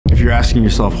you're asking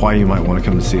yourself why you might want to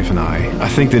come to CFNI, I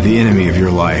think that the enemy of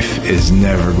your life is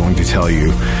never going to tell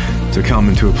you to come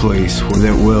into a place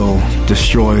that will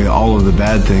destroy all of the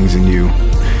bad things in you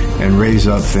and raise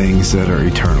up things that are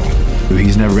eternal.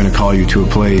 He's never going to call you to a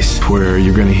place where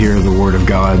you're going to hear the Word of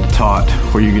God taught,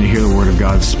 where you're going to hear the Word of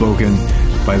God spoken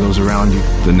by those around you.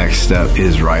 The next step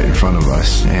is right in front of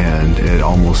us, and it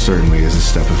almost certainly is a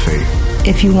step of faith.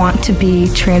 If you want to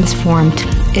be transformed,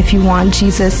 if you want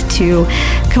Jesus to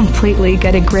completely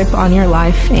get a grip on your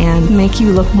life and make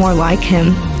you look more like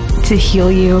Him, to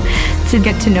heal you, to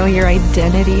get to know your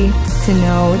identity, to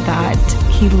know that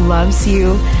He loves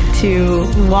you, to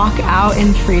walk out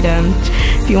in freedom.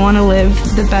 If you want to live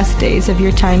the best days of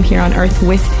your time here on earth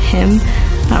with Him,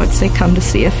 I would say come to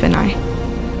CFNI.